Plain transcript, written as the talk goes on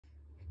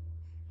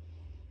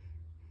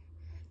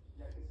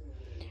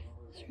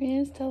Serena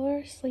and Stella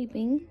are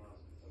sleeping,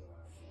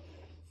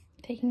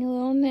 taking a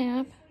little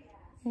nap.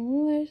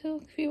 Oh,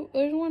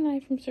 there's one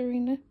eye from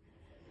Serena.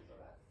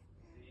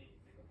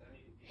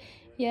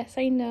 Yes,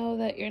 I know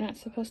that you're not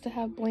supposed to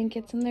have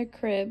blankets in their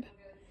crib.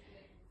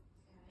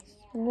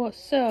 Well,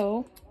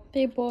 so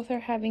they both are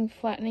having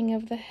flattening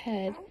of the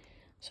head.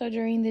 So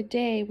during the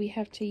day, we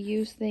have to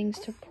use things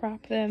to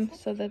prop them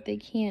so that they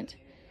can't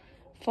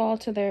fall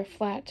to their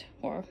flat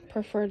or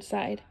preferred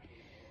side.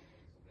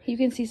 You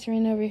can see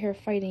Serena over here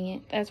fighting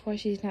it. That's why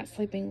she's not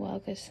sleeping well,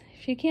 because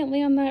if she can't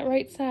lay on that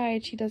right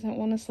side, she doesn't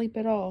want to sleep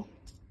at all.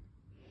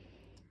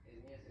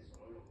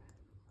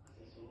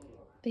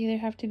 They either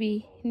have to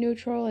be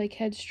neutral, like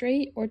head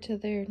straight, or to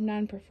their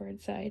non-preferred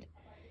side.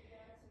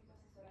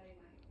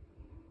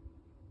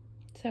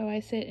 So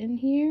I sit in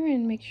here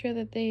and make sure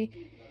that they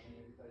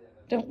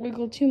don't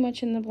wiggle too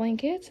much in the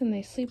blankets and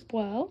they sleep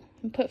well,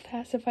 and put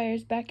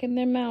pacifiers back in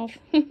their mouth.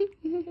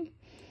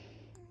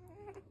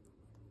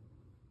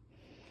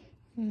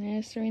 And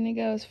there Serena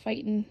goes,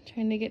 fighting,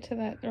 trying to get to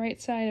that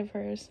right side of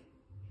hers.